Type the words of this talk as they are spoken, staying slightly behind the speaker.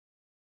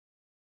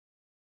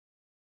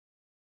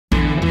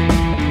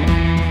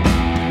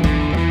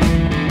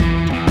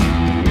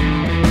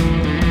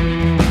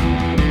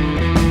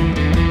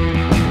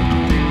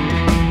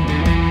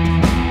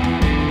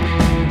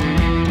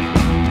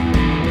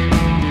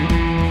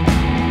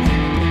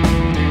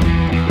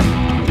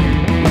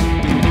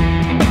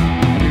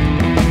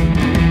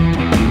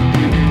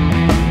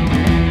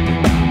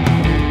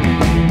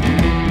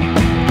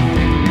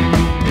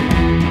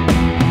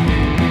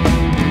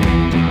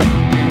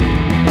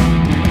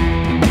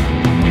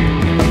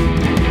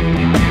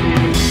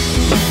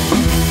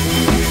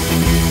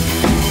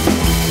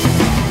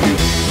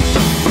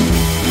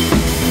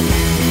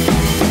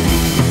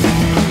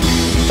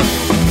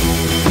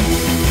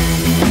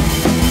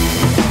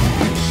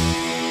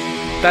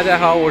大家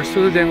好，我是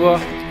苏建国。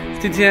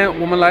今天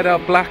我们来到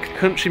Black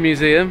Country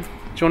Museum.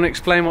 Do you want to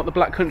explain what the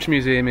Black Country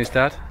Museum is,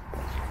 Dad?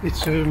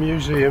 It's a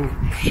museum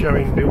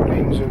showing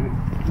buildings and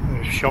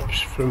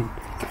shops from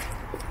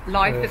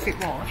life as it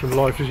was. From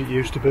life as it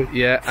used to be.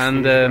 Yeah,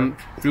 and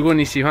如果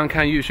你喜欢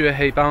看浴血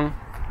黑帮,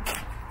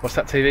 what's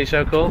that TV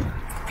show called?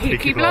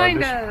 Peaky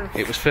Blinders.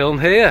 It was filmed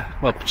here.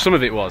 Well, some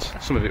of it was.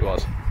 Some of it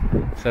was.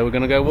 So we're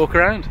going to go walk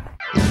around.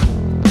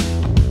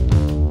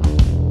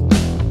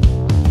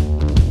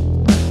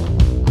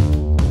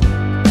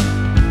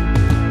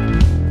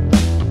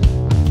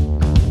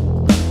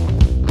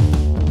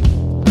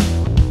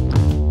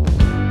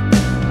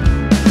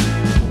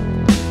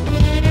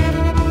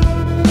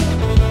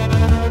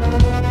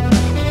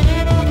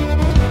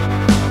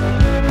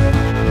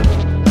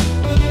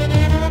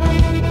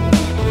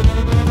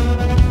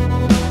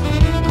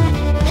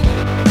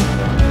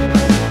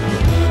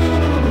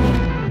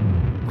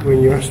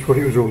 When you asked what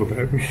it was all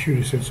about, we should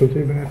have said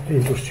something about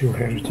industrial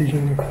heritage,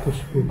 and because,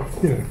 you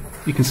know.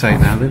 You can say it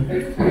now then.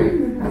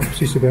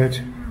 It's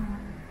about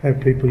how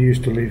people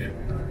used to live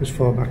as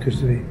far back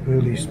as the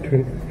early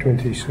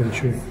 20th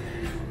century,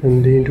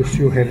 and the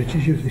industrial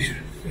heritage of this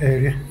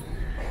area,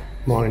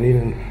 mining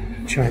and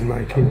chain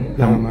making,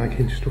 nail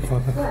making, stuff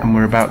like that. And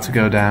we're about to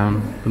go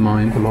down the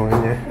mine. The mine,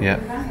 yeah. Yeah,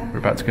 we're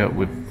about to go.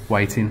 We're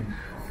waiting.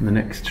 And the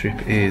next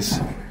trip is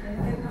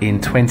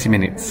in 20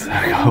 minutes.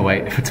 I gotta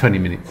wait for 20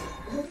 minutes.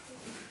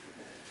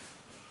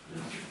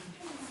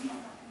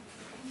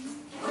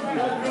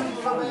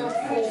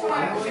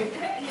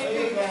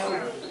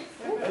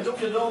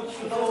 I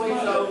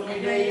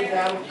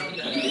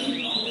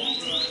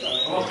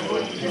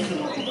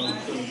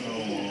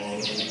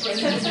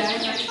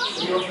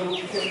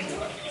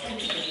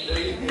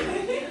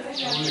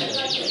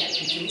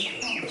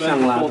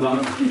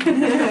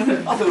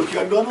thought you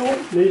had gone home.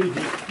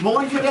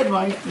 Mind your head,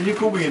 mate, when you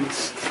come in.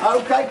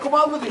 Okay, come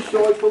over this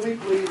side for me,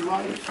 please,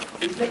 mate.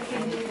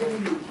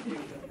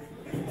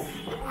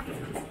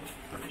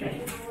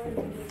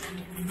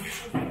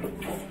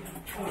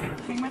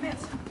 3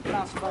 minutes.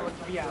 Last about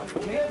to be out.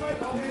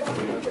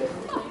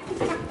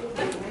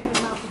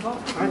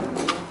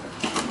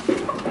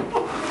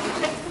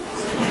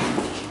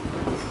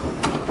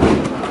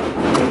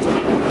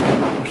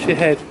 What's your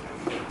head?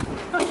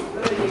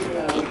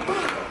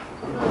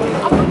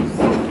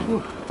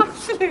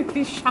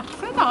 Absolutely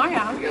shattered, I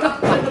am.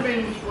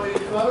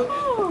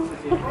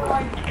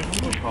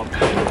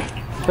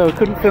 So we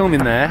couldn't film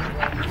in there,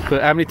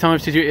 but how many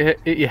times did you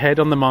hit your head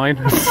on the mine?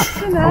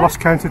 I lost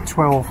count at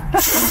 12.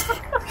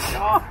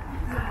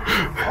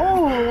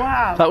 Oh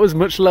wow! That was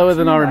much lower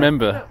than I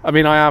remember. I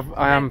mean, I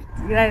am.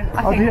 Yeah,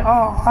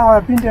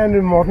 I've been down in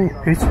a modern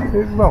pit,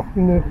 well,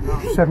 in the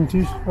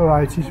 70s or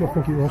 80s, I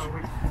think it was.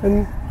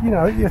 And, you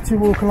know, you had to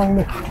walk along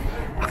the...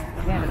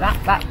 yeah,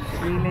 but that's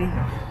really...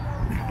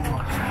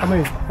 I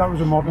mean, that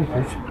was a modern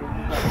pit.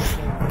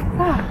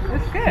 Oh,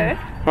 that's good.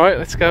 Right,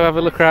 let's go have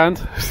a look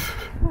around.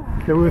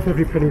 They're worth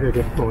every penny they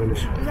get,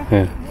 miners.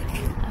 Yeah.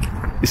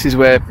 This is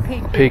where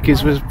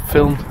Peaky's was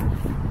filmed.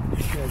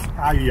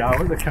 Ayo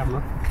at the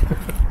camera.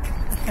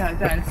 No, it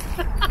does.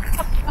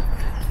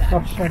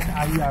 I've said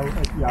ayo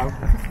at yo.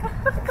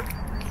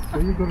 So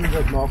you've got a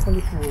red mark on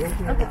the floor,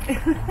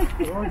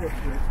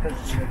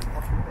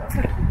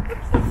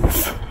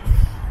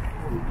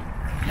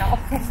 Now I'll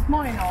press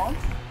mine on.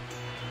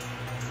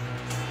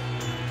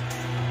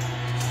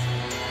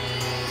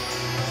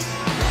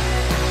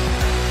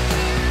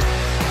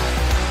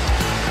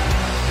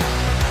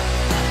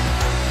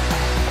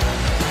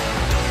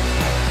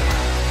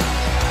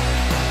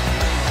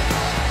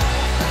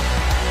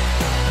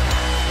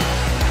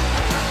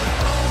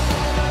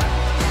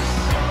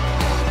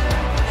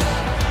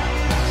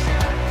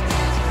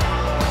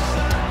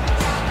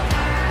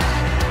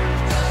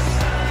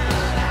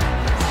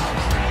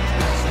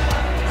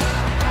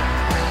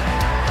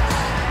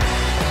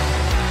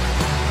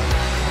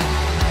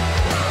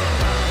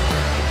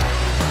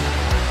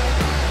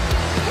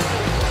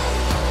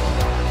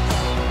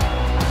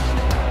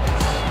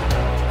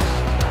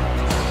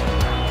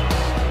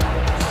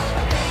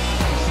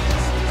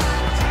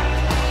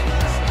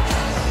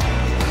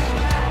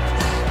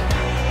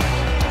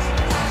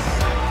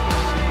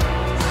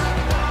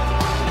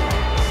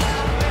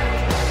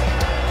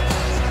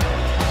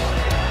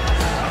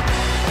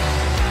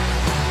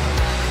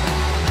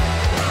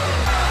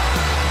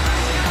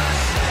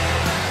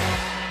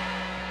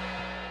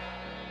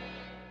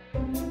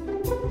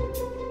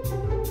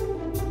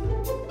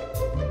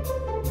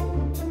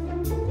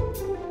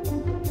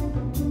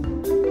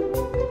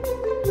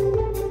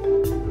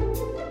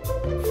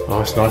 Oh,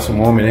 it's nice and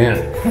warm in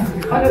here.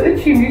 I got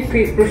the chimney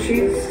sweet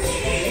brushes.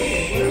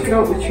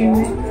 Go up the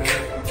chimney.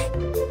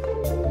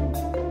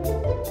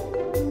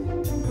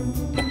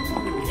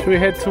 Should we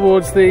head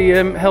towards the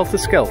Helter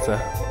Skelter?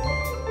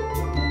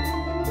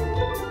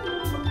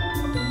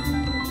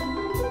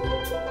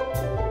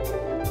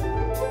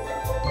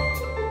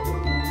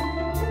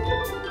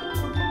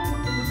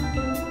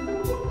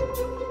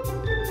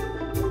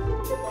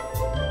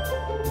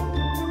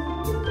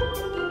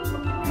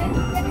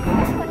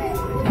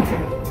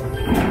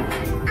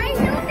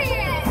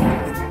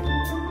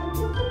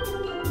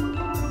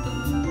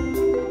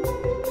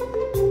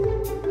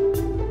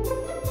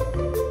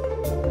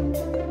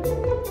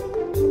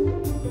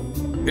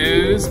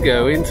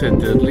 go into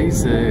Dudley's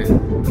Zoo.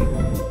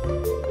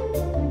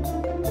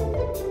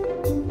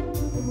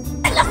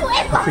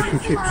 Fish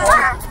and chips.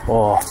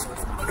 Oh,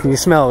 can you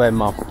smell them,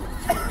 Mum?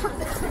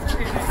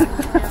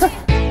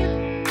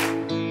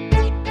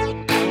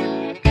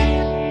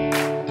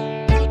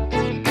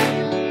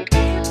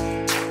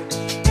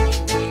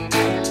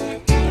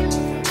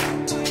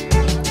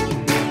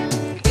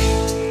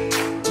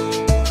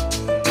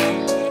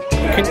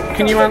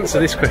 Can you answer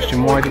this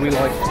question? Why do we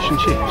like fish and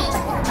chips?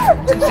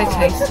 Because they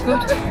taste good.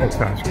 That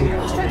sounds good.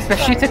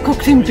 Especially if they're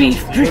cooked in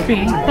beef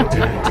dripping.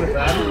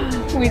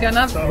 We don't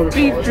have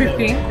beef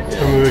dripping.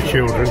 When we were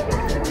children,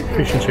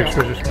 fish and chips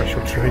was a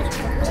special treat.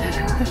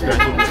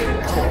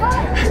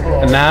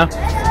 And now?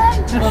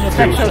 Still a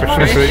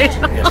special treat.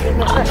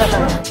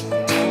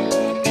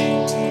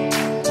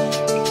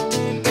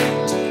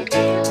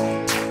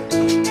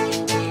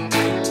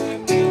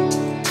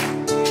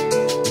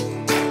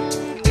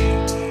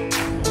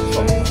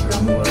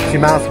 Is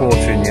your mouth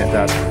watering yet,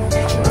 Dad?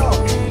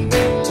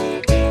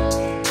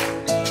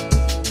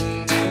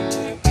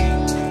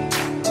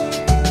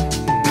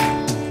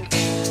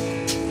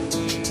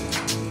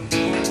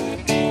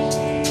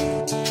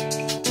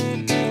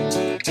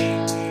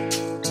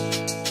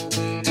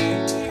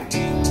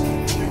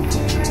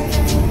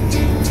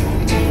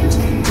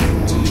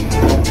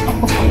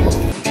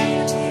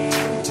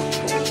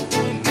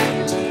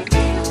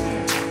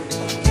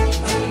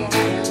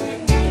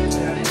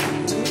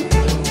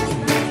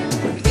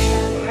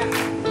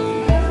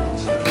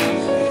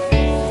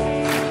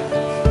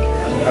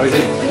 How is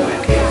it?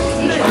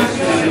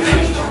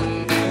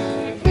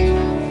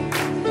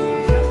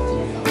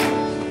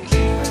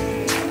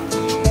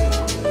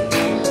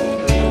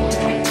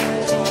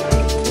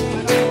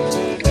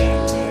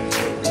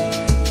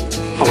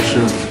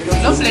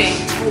 Lovely.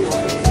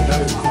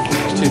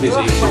 He's too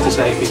busy to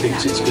say if he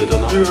thinks it's good or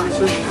not.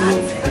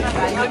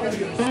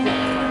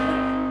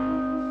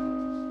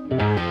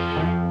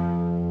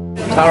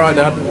 It's alright,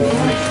 Dad.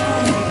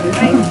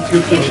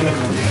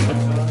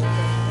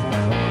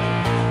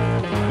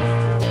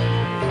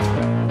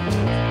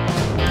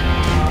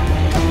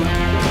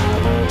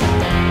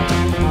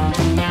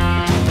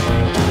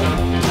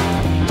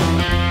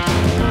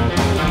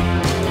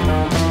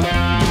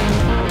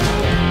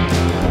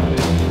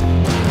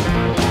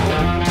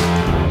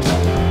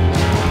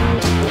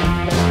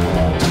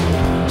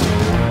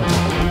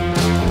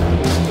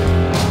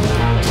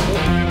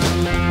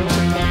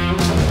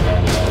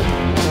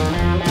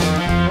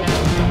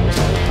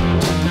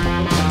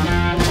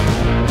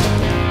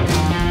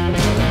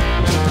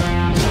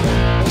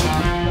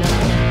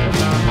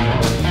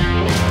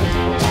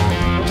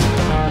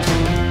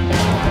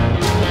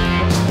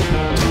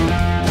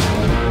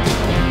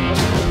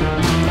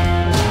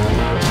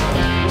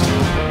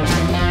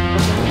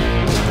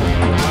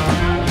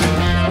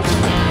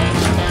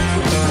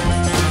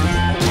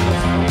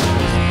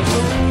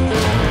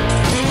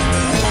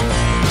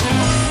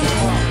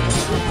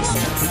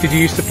 Did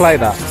you used to play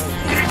that?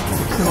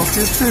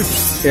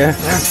 Yeah.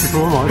 Yeah,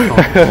 before my time.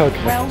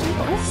 Okay. Well,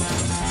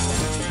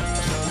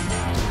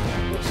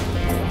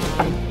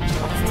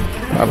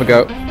 Have a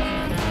go.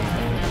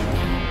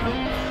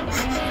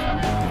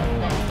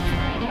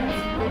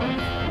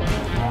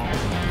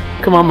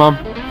 Come on, Mum.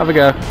 Have a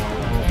go.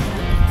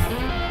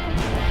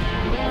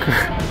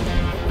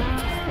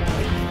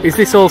 Is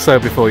this also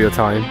before your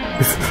time?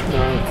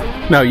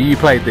 No, you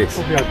played this.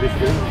 Probably had this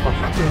game.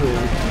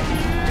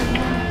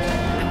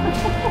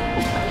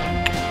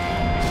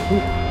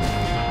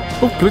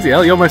 Oh, bloody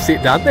hell, you almost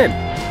hit Dad then.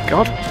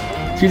 God.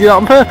 Did you do that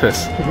on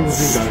purpose?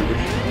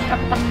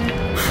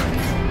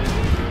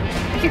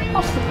 is it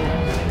possible?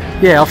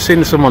 Yeah, I've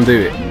seen someone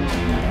do it.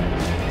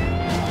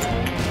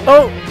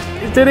 Oh,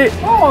 you did it.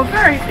 Oh,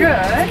 very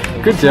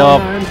good. Good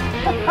job.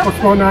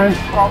 What's my name?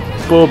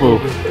 Borbu.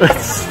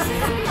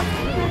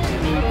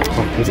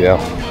 Oh, bloody hell.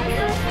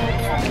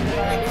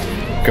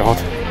 God.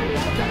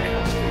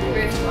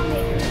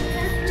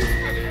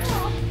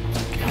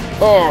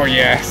 Oh,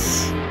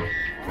 yes.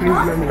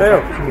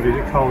 Somebody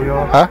at coal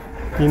yard. Huh?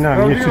 You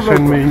know, he used to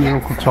send me and your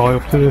Uncle Ty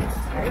up to the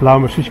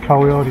Lomas's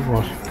coal yard it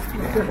was,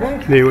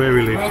 near where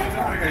we lived.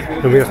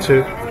 And we had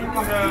to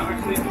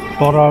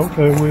borrow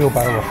a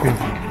wheelbarrow off him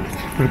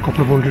for a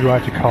couple of hundred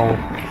weight of coal.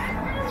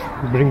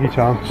 Bring it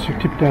on,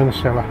 tip it down the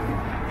cellar,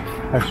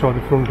 outside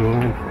the front door,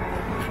 and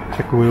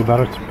take a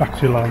wheelbarrow back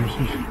to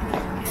Lomas's.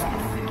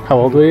 How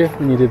old were you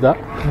when you did that?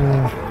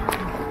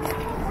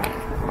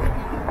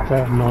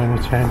 About 9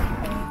 or 10.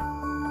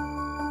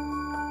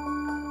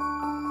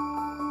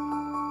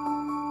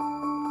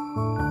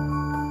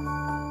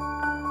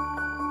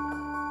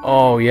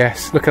 Oh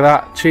yes, look at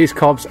that. Cheese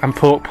cobs and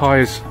pork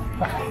pies.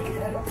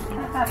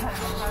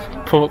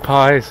 Pork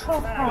pies.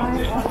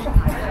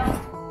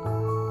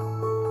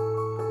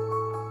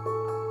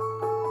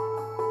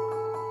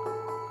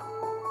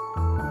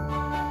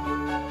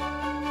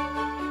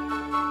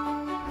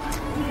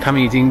他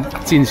们已经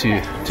进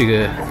去这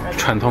个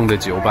传统的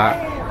酒吧。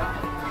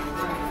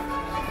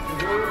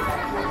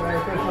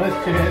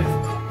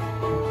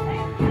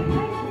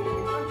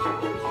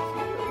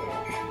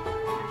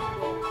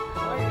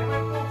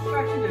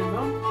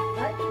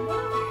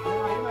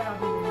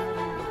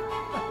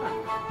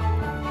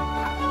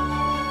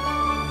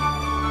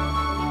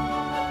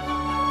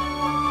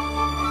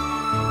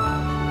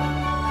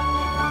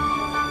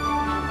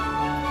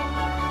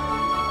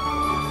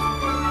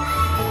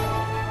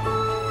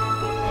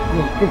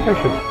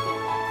Confession.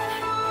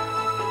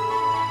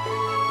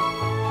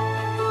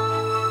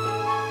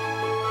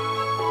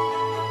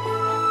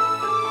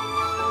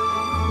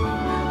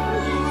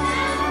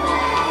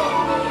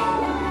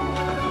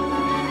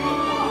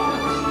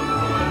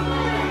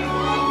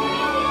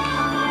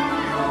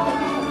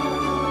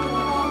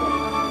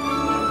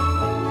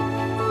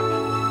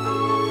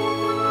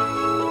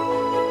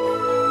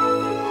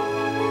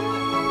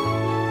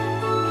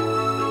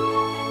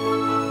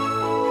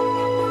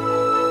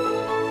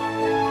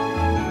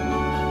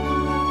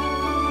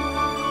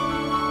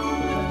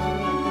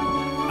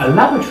 A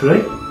lavatory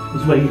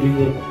is where you do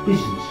your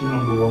business in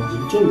number ones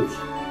and twos.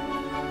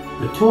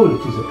 The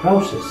toilet is a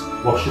process.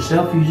 Wash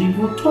yourself using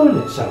your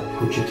toilet soap.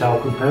 Put your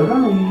talcum powder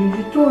on or you use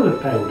your toilet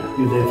powder.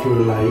 You then, for a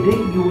lady,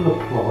 you will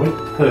apply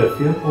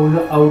perfume or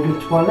your eau de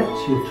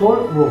toilette, your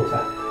toilet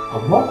water.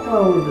 And what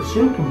floor of the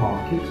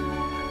supermarket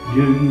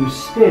do you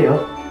still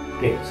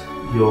get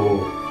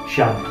your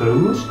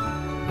shampoos,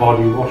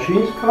 body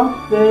washes from?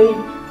 The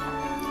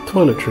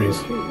Toiletries.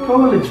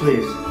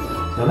 toiletries.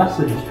 So that's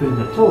the difference between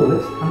the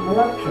toilet and the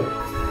lavatory.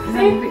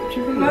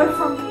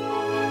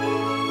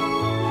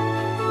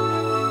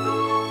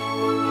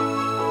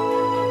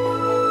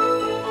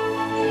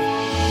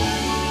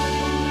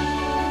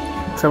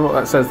 Tell me what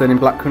that says then in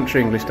Black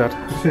Country English, Dad.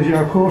 It says,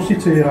 yeah, of course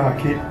it's here, our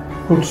kid.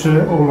 Good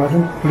sir or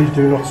madam, please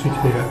do not sit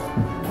here.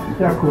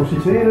 Yeah, of course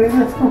it's here,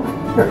 isn't it?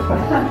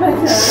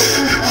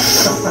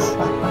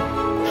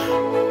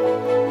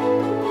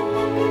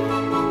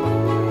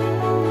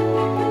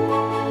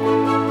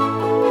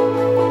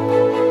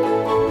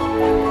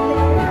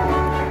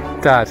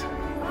 Dad,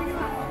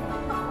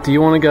 do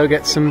you want to go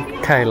get some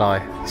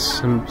kale,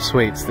 some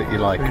sweets that you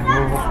like?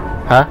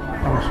 Huh?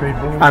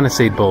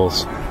 Aniseed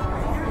balls.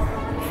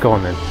 Go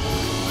on then.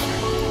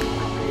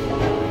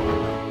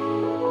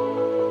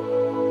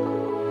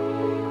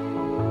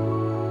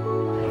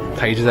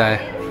 他一直在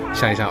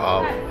想一想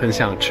哦，很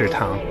想吃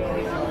糖，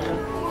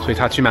所以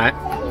他去买。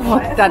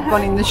 What's Dad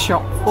gone in the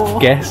shop for?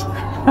 Guess?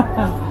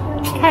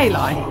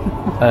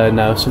 Kale.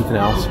 No, something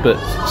else, but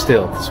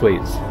still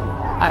sweets.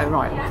 Oh,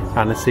 right.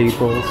 Aniseed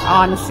balls.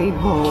 Aniseed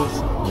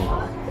balls.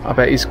 I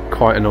bet he's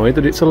quite annoyed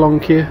that it's a long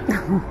queue.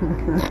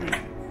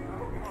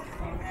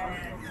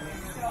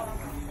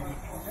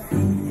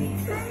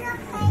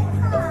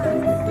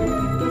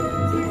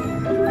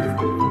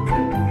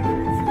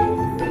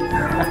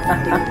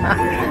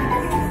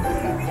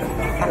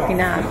 Happy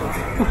now.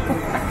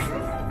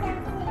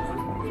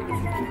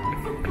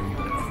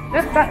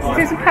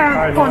 There's a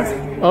parent one.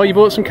 Oh, you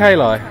bought some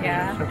kale?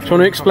 Yeah. Do you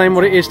want to explain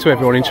what it is to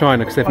everyone in China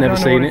because they've never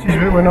seen it?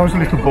 When I was a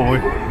little boy,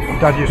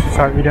 Dad used to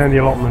take me down the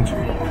allotment.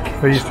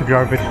 They used to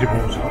grow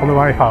vegetables. On the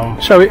way home,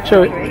 Show it,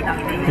 show it.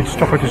 he'd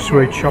stop at a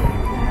sweet shop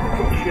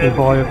and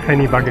buy a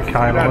penny bag of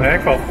kale.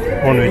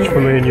 One each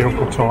for me and your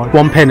Uncle Ty.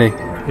 1 penny.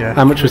 Yeah.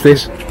 How much was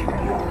this?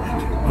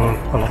 Well,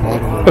 a lot more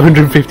than that.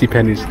 150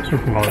 pennies.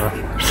 Something like that.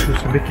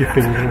 Just lick your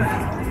finger and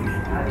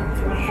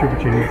shove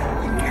it in your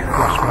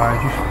grass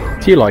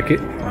wages. Do you like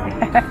it?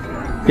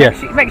 Yeah.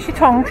 It makes your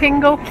tongue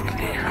tingle.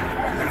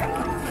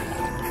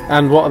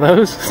 And what are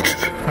those?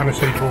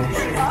 Aniseed balls.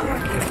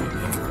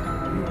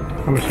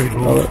 Aniseed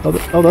balls.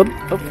 Hold on.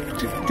 Oh,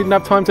 didn't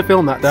have time to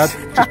film that, Dad.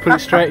 Just put it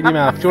straight in your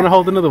mouth. Do you want to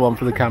hold another one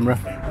for the camera?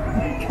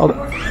 Hold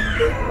on.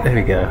 There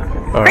we go.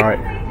 All right.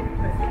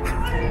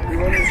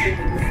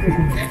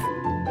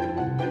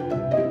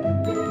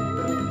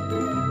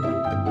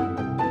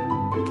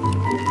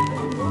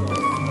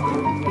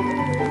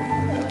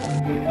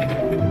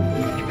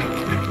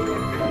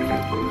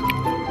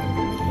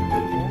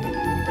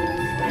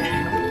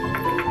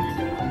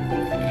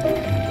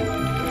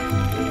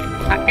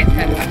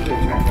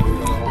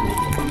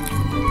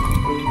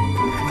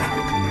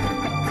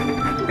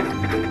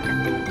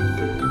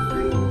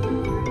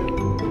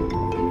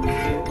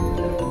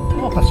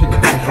 That's it.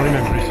 I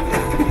remember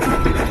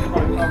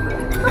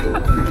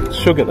it.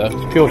 Sugar though,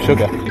 it's pure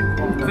sugar.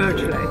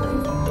 Virtually.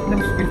 There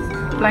must be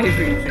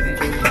flavourings in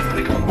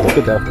it.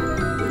 Good though.